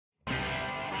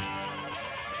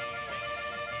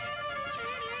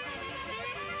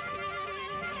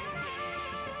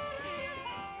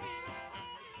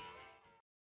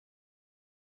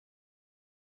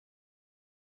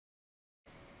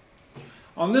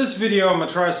On this video, I'm going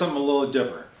to try something a little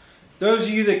different. Those of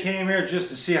you that came here just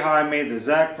to see how I made the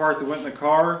Zach part that went in the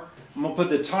car, I'm going to put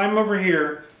the time over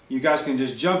here. You guys can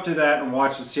just jump to that and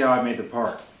watch and see how I made the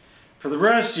part. For the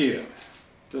rest of you,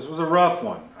 this was a rough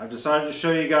one. I've decided to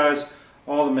show you guys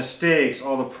all the mistakes,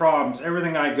 all the problems,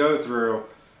 everything I go through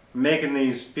making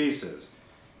these pieces.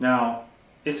 Now,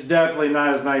 it's definitely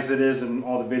not as nice as it is in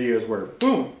all the videos where,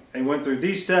 boom, they went through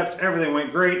these steps, everything went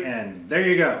great, and there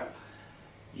you go.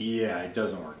 Yeah, it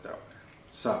doesn't work that way.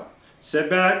 So, sit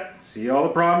back, see all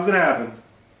the problems that happen.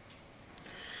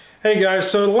 Hey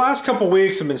guys, so the last couple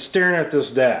weeks I've been staring at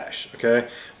this dash, okay?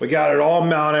 We got it all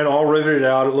mounted, all riveted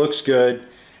out, it looks good,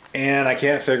 and I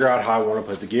can't figure out how I want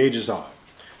to put the gauges on.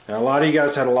 Now, a lot of you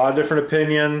guys had a lot of different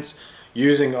opinions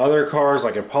using other cars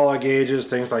like Impala gauges,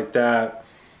 things like that,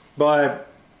 but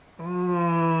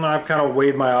I've kind of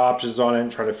weighed my options on it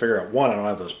and tried to figure out, one, I don't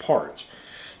have those parts.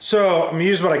 So, I'm going to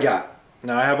use what I got.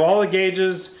 Now I have all the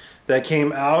gauges that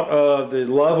came out of the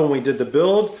Love when we did the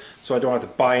build, so I don't have to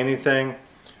buy anything.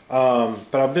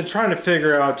 But I've been trying to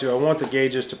figure out, do I want the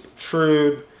gauges to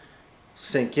protrude,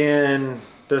 sink in,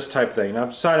 this type of thing. And I've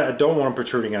decided I don't want them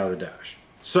protruding out of the dash.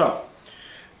 So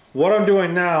what I'm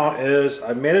doing now is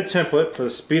I've made a template for the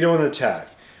speedo and the tach.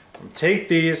 I'm going to take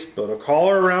these, build a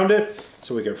collar around it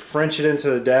so we can French it into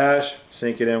the dash,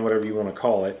 sink it in, whatever you want to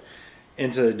call it,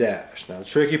 into the dash. Now the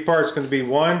tricky part is going to be,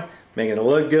 one, making it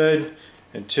look good,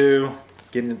 and two,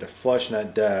 getting it to flush in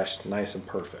that dash nice and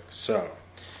perfect. So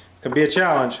it's going to be a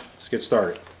challenge. Let's get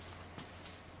started.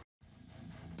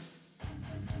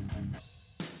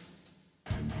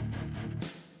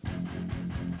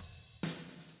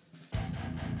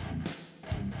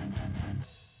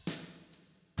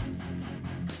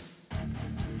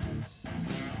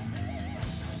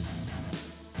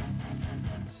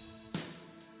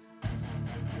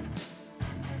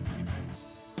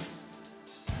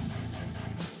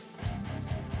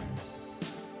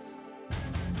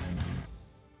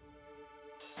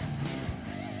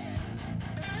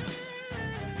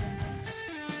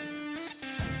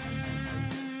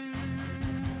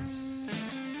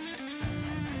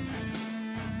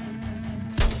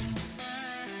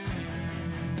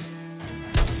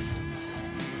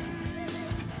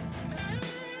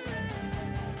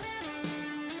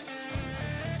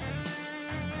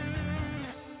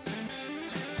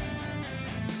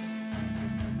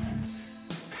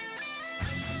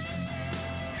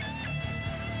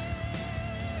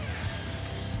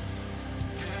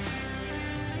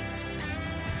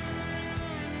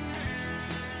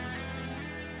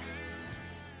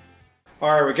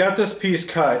 Alright, we got this piece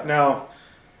cut. Now,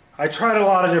 I tried a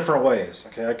lot of different ways.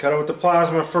 Okay, I cut it with the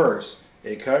plasma first.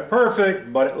 It cut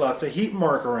perfect, but it left a heat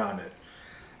mark around it.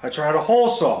 I tried a hole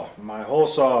saw. My hole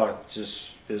saw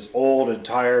just is old and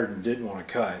tired and didn't want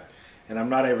to cut. And I'm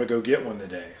not able to go get one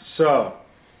today. So,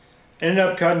 ended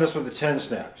up cutting this with the 10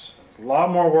 snaps. A lot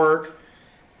more work,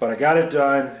 but I got it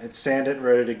done. It's sanded and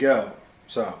ready to go.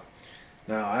 So,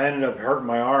 now I ended up hurting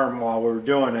my arm while we were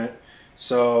doing it.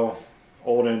 So,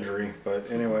 old injury,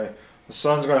 but anyway, the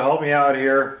son's going to help me out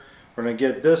here. We're going to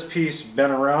get this piece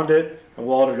bent around it and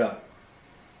weld it up.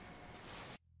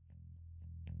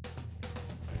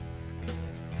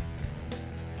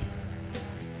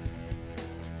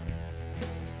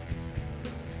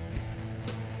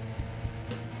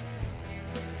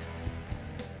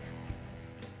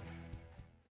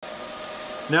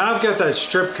 Now I've got that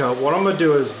strip cut. What I'm going to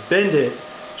do is bend it,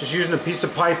 just using a piece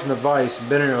of pipe and the vise,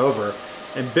 bend it over,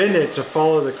 and bend it to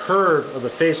follow the curve of the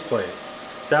faceplate.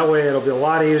 That way it'll be a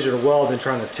lot easier to weld than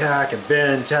trying to tack and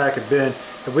bend, tack and bend.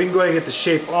 If we can go ahead and get the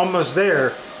shape almost there,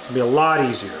 it's going to be a lot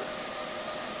easier.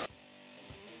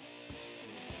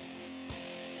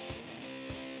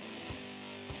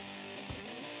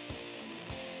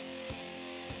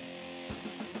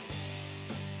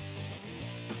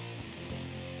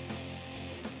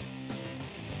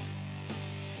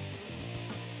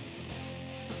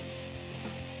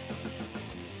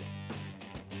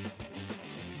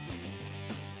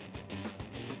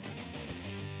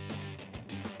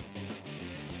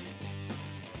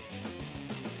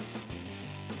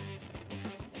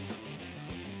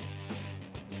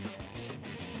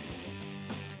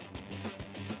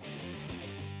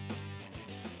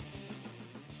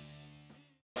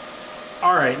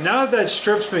 Alright, now that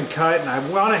strip's been cut and I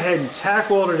went ahead and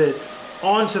tack welded it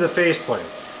onto the faceplate.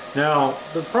 Now,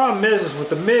 the problem is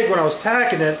with the MIG, when I was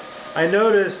tacking it, I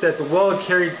noticed that the weld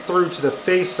carried through to the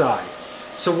face side.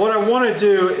 So what I want to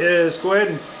do is go ahead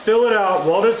and fill it out,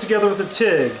 weld it together with the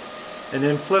TIG, and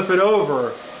then flip it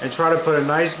over and try to put a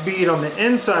nice bead on the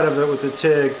inside of it with the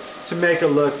TIG to make it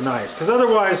look nice. Because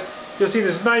otherwise, you'll see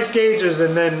these nice gauges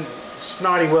and then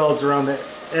snotty welds around the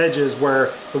edges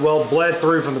where the weld bled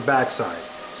through from the backside.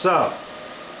 So,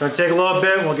 gonna take a little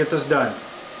bit and we'll get this done.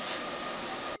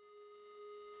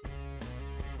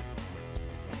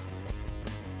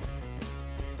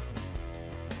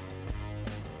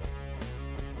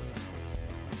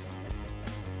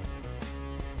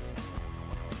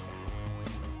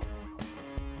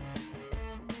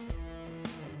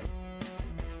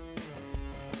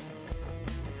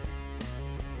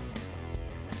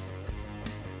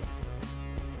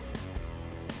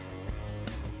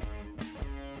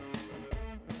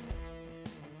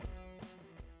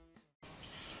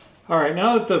 Alright,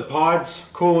 now that the pod's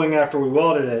cooling after we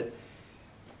welded it,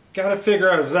 got to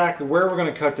figure out exactly where we're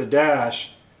going to cut the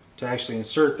dash to actually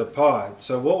insert the pod.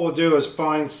 So what we'll do is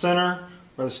find center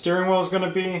where the steering wheel is going to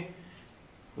be,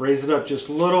 raise it up just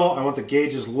a little. I want the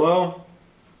gauges low.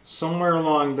 Somewhere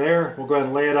along there, we'll go ahead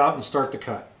and lay it out and start the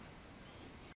cut.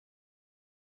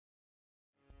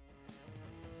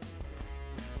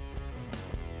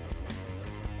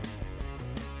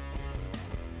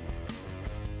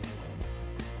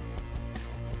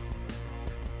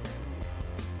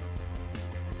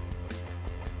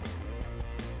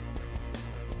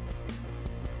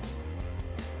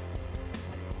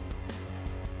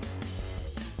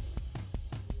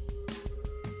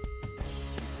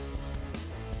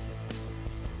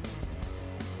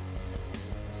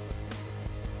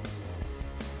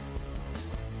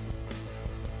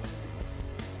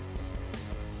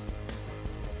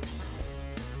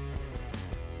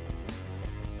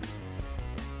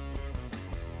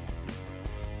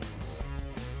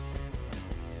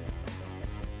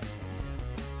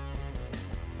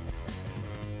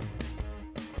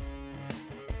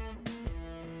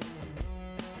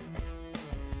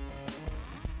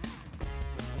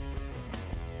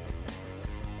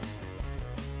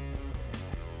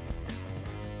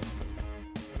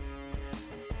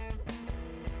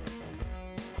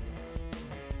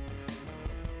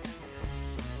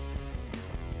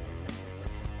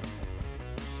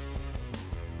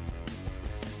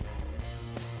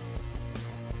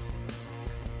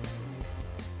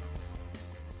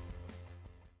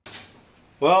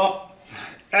 Well,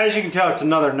 as you can tell, it's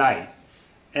another night,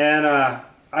 and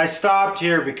I stopped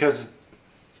here because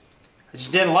I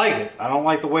just didn't like it. I don't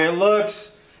like the way it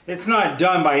looks. It's not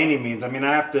done by any means. I mean,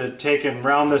 I have to take and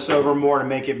round this over more to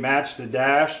make it match the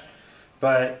dash,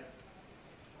 but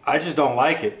I just don't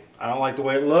like it. I don't like the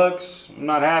way it looks. I'm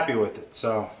not happy with it.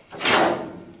 So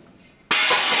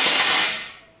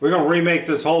we're going to remake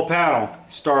this whole panel,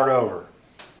 start over.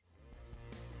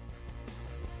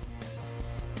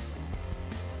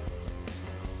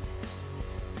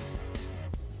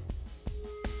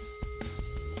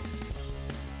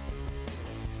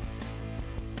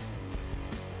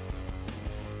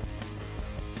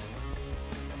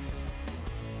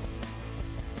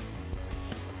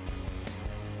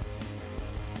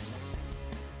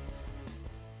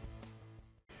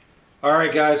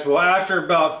 Alright guys, well after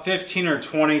about 15 or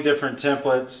 20 different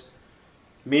templates,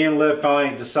 me and Liv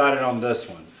finally decided on this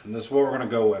one. And this is what we're going to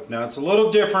go with. Now it's a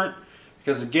little different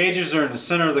because the gauges are in the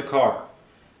center of the car.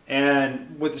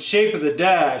 And with the shape of the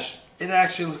dash, it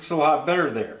actually looks a lot better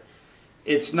there.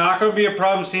 It's not going to be a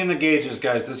problem seeing the gauges,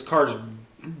 guys. This car is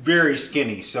very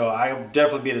skinny, so I'll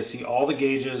definitely be able to see all the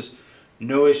gauges.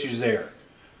 No issues there.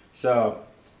 So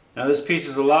now this piece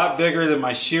is a lot bigger than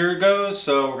my shear goes,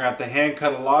 so we're going to have to hand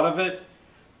cut a lot of it,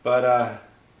 but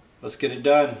let's get it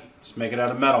done. Let's make it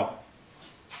out of metal.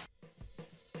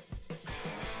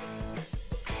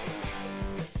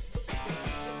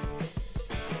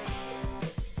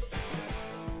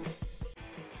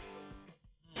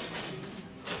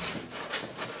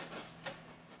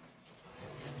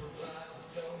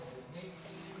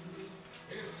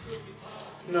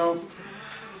 No.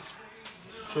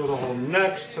 Show the hole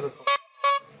next to the...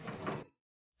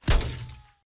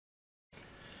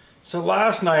 So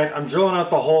last night I'm drilling out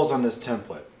the holes on this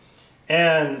template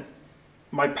and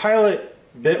my pilot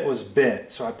bit was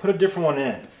bent, so I put a different one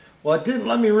in. Well, it didn't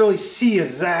let me really see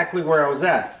exactly where I was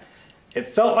at. It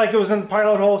felt like it was in the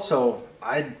pilot hole, so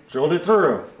I drilled it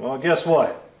through. Well, guess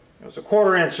what? It was a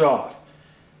 1/4 inch off.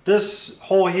 This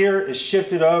hole here is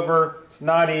shifted over. It's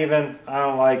not even. I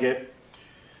don't like it.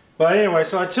 But anyway,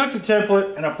 so I took the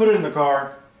template and I put it in the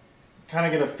car, kind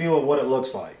of get a feel of what it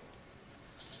looks like.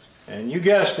 And you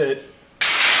guessed it,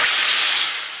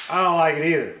 I don't like it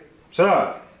either.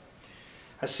 So,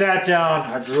 I sat down,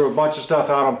 I drew a bunch of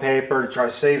stuff out on paper to try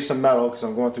to save some metal because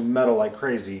I'm going through metal like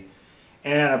crazy.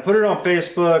 And I put it on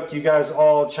Facebook. You guys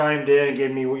all chimed in, gave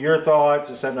me your thoughts,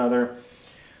 this, that, and other.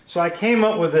 So I came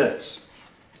up with this.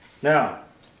 Now,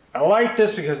 I like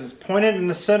this because it's pointed in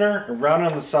the center and round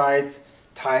on the sides,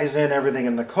 ties in everything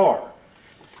in the car.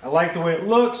 I like the way it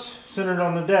looks, centered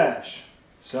on the dash.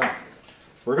 So,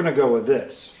 we're going to go with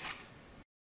this.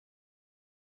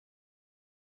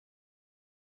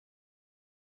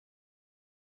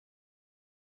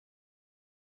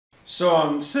 So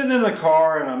I'm sitting in the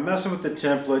car and I'm messing with the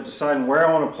template, deciding where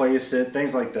I want to place it,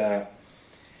 things like that.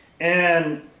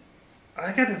 And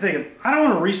I got to thinking, I don't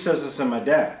want to recess this in my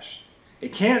dash.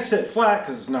 It can't sit flat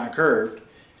because it's not curved,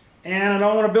 and I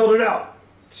don't want to build it out.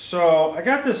 So I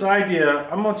got this idea,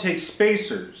 I'm going to take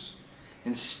spacers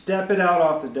and step it out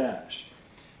off the dash.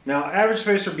 Now average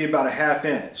spacer would be about a 1/2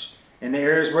 inch. In the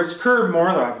areas where it's curved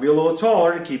more, they'll have to be a little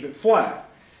taller to keep it flat.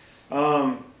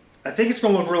 I think it's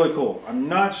going to look really cool. I'm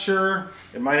not sure.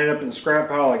 It might end up in the scrap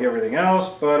pile like everything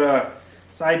else, but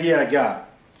it's the idea I got.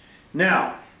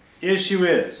 Now, issue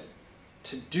is,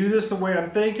 to do this the way I'm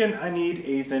thinking, I need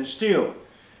 1/8 inch steel.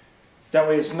 That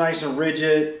way it's nice and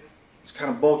rigid, it's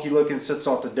kind of bulky looking, sits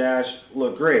off the dash,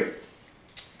 look great.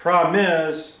 Problem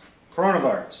is,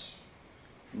 coronavirus.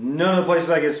 None of the places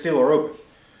I get steel are open.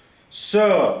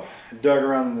 So, I dug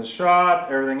around in the shop,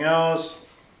 everything else.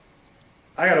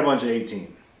 I got a bunch of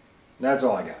 18. That's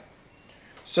all I got.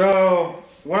 So,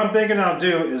 what I'm thinking I'll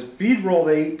do is bead roll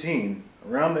the 18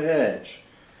 around the edge.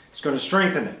 It's going to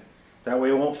strengthen it. That way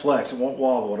it won't flex, it won't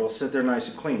wobble, it'll sit there nice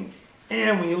and clean.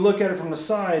 And when you look at it from the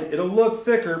side, it'll look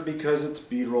thicker because it's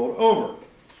bead rolled over.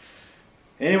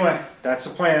 Anyway, that's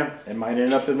the plan. It might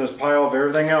end up in this pile of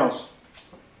everything else.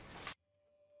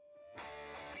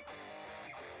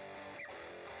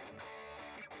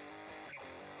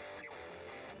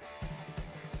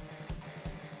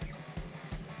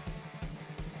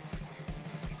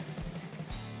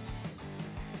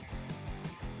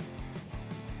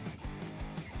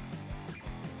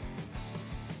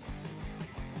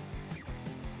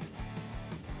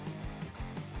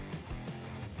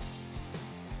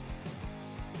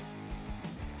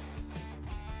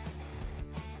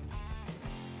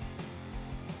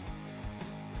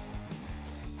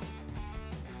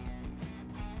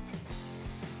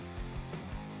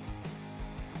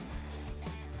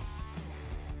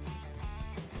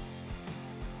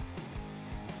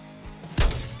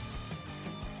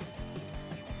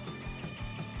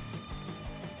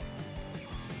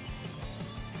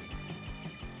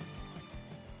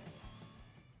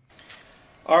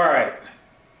 Alright,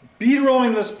 bead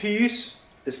rolling this piece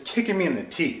is kicking me in the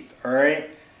teeth, alright?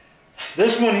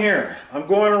 This one here, I'm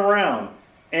going around,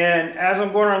 and as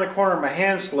I'm going around the corner, my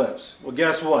hand slips. Well,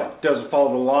 guess what? It doesn't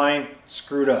follow the line,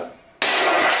 screwed up.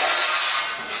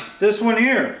 This one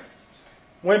here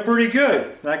went pretty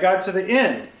good, and I got to the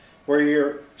end, where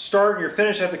your start and your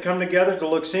finish have to come together to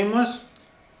look seamless.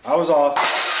 I was off.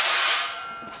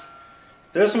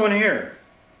 This one here,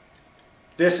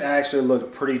 this actually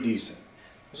looked pretty decent.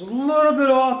 It was a little bit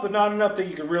off, but not enough that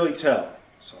you could really tell.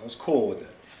 So I was cool with it.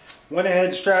 Went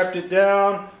ahead, strapped it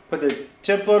down, put the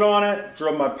template on it,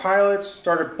 drilled my pilots,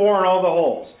 started boring all the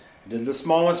holes. I did the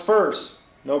small ones first,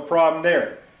 no problem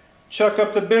there. Chuck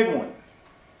up the big one.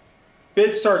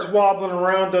 Bit starts wobbling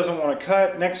around, doesn't want to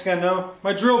cut. Next thing I know,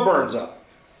 my drill burns up.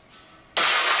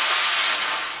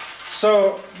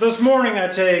 So this morning I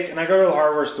take and I go to the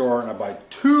hardware store and I buy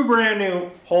 2 brand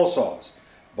new hole saws.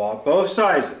 Bought both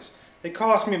sizes. They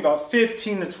cost me about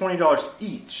 $15 to $20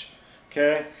 each.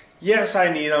 Okay? Yes,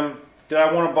 I need them. Did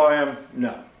I want to buy them?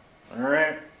 No.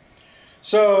 Alright?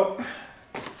 So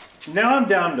now I'm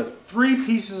down to 3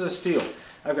 pieces of steel.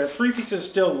 I've got 3 pieces of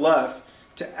steel left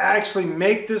to actually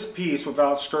make this piece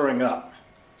without screwing up.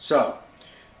 So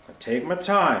I take my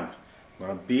time. I'm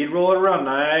going to bead roll it around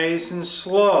nice and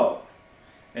slow.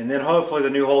 And then hopefully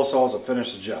the new hole saws will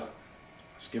finish the job.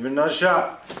 Let's give it another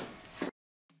shot.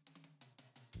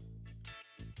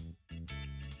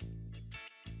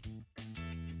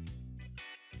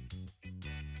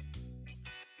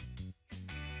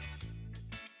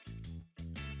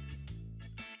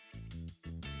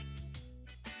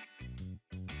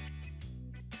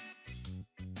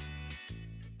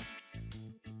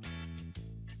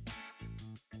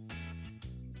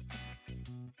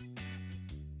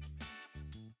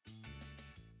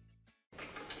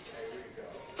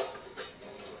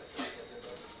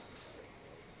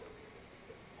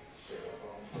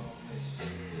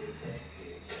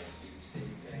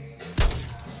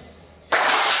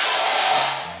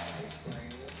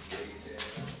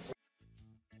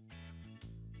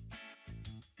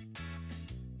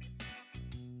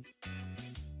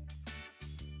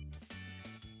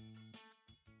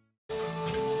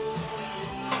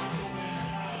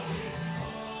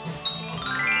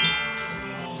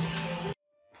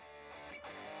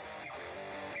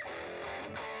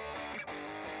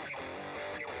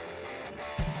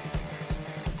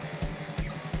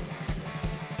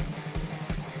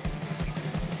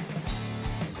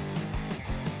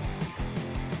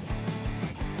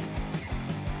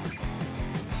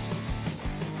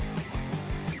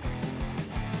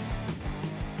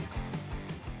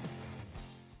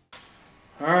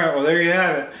 Alright, well there you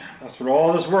have it. That's what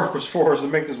all this work was for, is to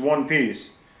make this one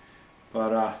piece.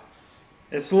 But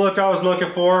it's the look I was looking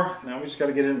for. Now we just got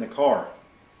to get it in the car.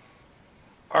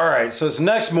 Alright, so it's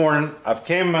next morning. I've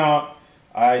came out,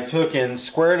 I took and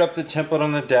squared up the template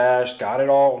on the dash, got it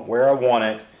all where I want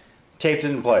it, taped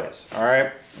it in place.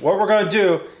 Alright, what we're going to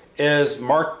do is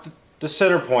mark the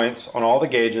center points on all the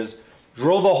gauges,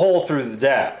 drill the hole through the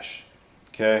dash.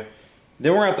 Okay,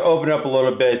 then we're going to have to open it up a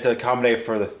little bit to accommodate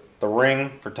for the ring,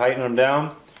 for tightening them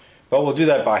down. But we'll do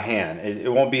that by hand. It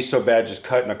won't be so bad just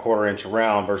cutting a 1/4 inch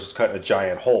around versus cutting a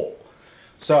giant hole.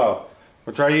 So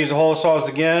we'll try to use the hole saws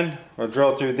again. We'll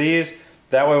drill through these.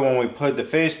 That way when we put the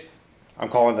face, I'm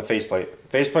calling it the faceplate.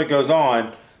 Faceplate goes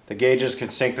on, the gauges can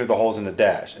sink through the holes in the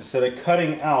dash. Instead of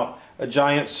cutting out a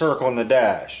giant circle in the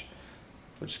dash,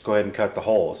 we'll just go ahead and cut the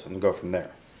holes and go from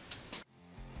there.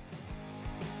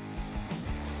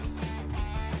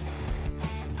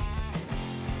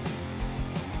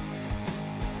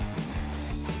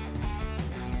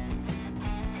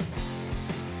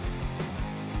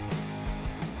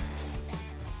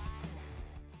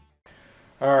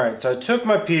 Alright, so I took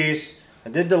my piece, I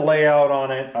did the layout on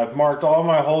it, I've marked all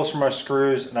my holes for my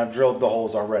screws, and I've drilled the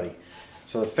holes already.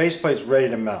 So the faceplate's ready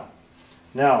to mount.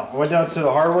 Now, I went down to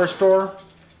the hardware store,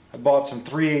 I bought some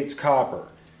 3/8 copper.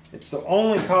 It's the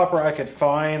only copper I could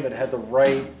find that had the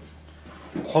right,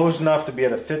 close enough to be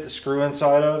able to fit the screw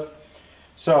inside of.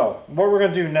 So, what we're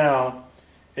going to do now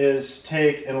is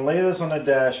take and lay this on the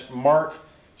dash, mark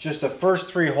just the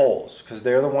first 3 holes, because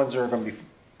they're the ones that are going to be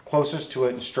closest to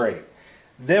it and straight.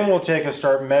 Then we'll take and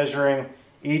start measuring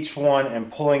each one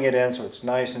and pulling it in so it's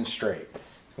nice and straight.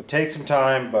 It'll take some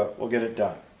time, but we'll get it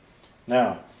done.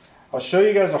 Now, I'll show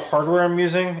you guys the hardware I'm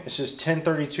using. It's just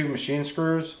 1032 machine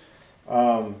screws.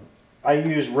 I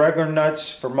use regular nuts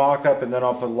for mock-up, and then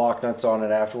I'll put lock nuts on it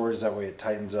afterwards. That way it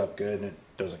tightens up good and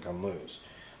it doesn't come loose.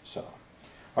 So,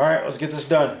 alright, let's get this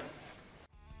done.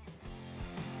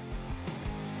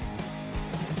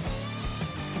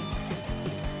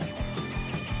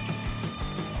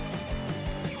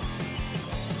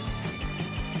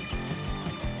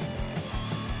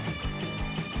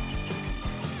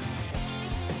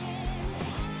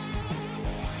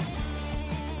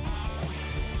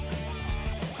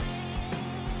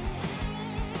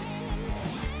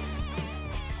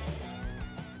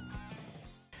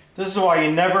 This is why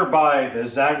you never buy the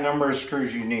exact number of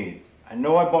screws you need. I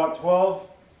know I bought 12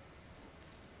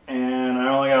 and I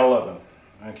only got 11.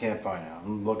 I can't find it.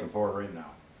 I'm looking for it right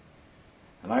now.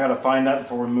 And I got to find that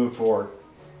before we move forward.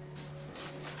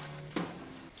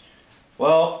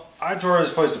 Well, I tore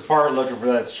this place apart looking for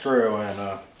that screw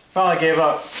and finally gave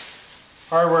up.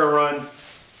 Hardware run,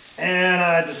 and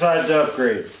I decided to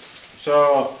upgrade.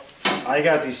 So I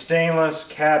got these stainless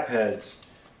cap heads.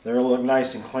 They look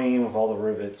nice and clean with all the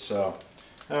rivets, so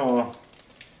oh well,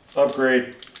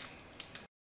 upgrade.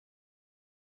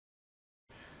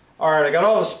 Alright, I got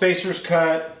all the spacers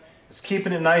cut. It's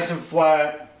keeping it nice and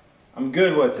flat. I'm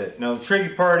good with it. Now the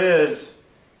tricky part is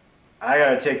I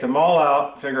gotta take them all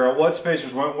out, figure out what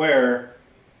spacers went where,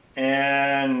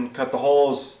 and cut the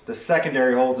holes, the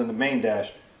secondary holes in the main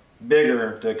dash,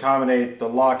 bigger to accommodate the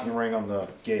locking ring on the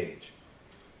gauge.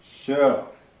 So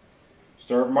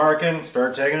start marking,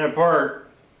 start taking it apart.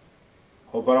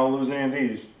 Hope I don't lose any of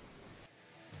these.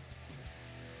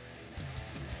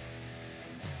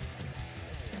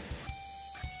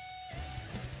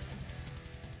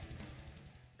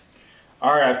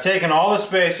 Alright, I've taken all the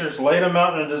spacers, laid them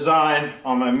out in a design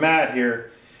on my mat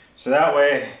here, so that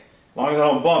way, as long as I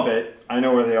don't bump it, I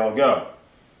know where they all go.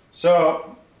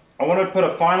 So, I want to put a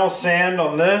final sand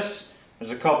on this.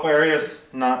 There's a couple areas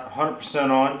not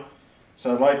 100% on.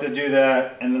 So I'd like to do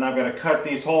that, and then I've got to cut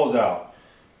these holes out.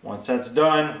 Once that's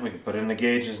done, we can put in the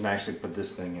gauges and actually put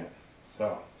this thing in.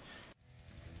 So.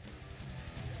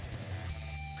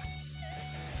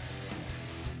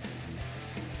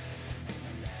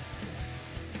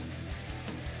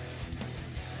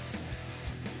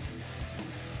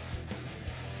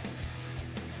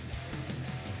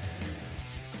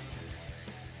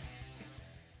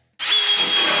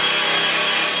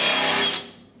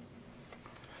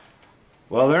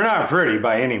 Well, they're not pretty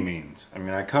by any means. I mean,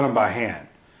 I cut them by hand.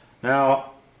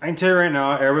 Now, I can tell you right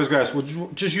now, everybody's going to ask, well,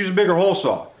 just use a bigger hole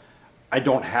saw. I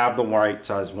don't have the right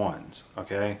size ones,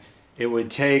 okay? It would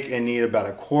take and need about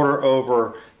a 1/4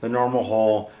 over the normal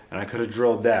hole, and I could have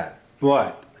drilled that.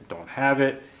 But I don't have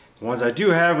it. The ones I do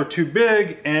have are too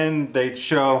big, and they'd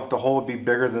show the hole would be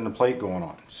bigger than the plate going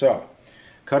on. So,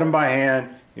 cut them by hand.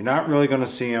 You're not really going to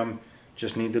see them.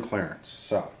 Just need the clearance.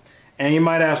 So. And you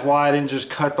might ask why I didn't just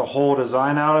cut the whole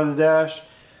design out of the dash.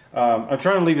 I'm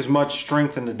trying to leave as much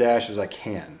strength in the dash as I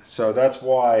can. So that's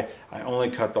why I only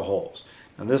cut the holes.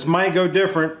 Now this might go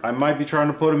different. I might be trying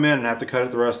to put them in and have to cut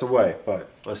it the rest of the way, but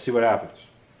let's see what happens.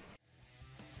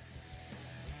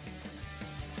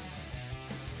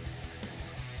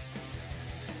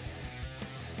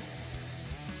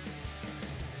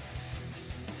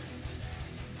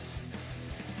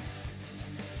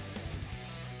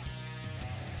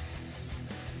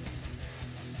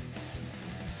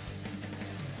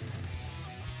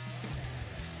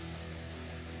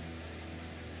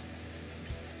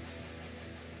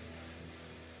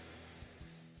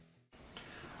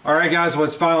 Alright guys, well,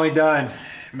 it's finally done.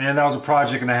 Man, that was a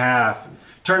project and a half.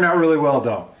 Turned out really well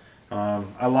though.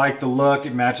 I like the look,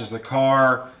 it matches the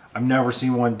car. I've never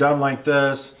seen one done like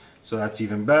this, so that's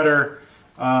even better.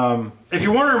 If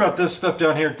you're wondering about this stuff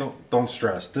down here, don't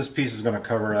stress. This piece is going to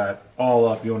cover that all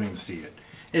up, you won't even see it.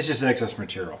 It's just excess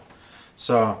material.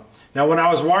 So, now when I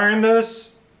was wiring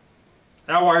this,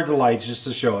 I wired the lights just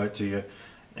to show it to you.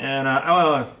 And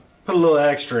I put a little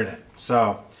extra in it. So,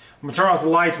 I'm going to turn off the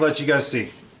lights and let you guys see.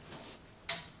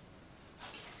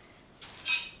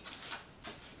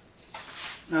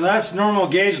 Now that's normal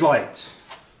gauge lights.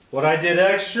 What I did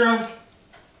extra,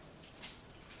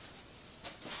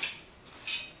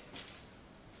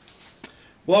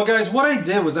 well guys, what I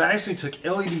did was I actually took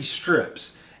LED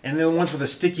strips and then ones with a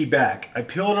sticky back. I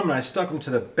peeled them and I stuck them to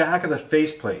the back of the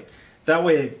faceplate. That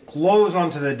way it glows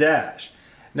onto the dash.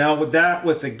 Now with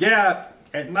the gap,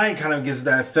 at night kind of gives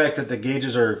that effect that the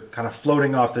gauges are kind of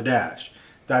floating off the dash.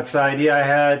 That's the idea I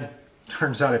had.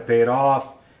 Turns out it paid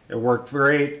off. It worked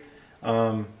great.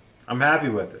 I'm happy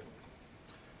with it.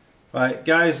 But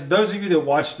guys, those of you that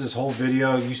watched this whole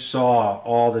video, you saw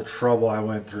all the trouble I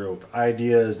went through with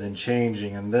ideas and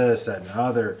changing and this, that, and the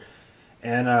other.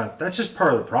 And that's just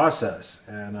part of the process.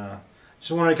 And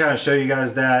just want to kind of show you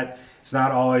guys that it's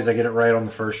not always I get it right on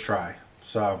the first try.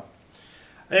 So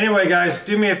anyway guys,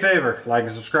 do me a favor, like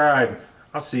and subscribe.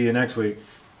 I'll see you next week.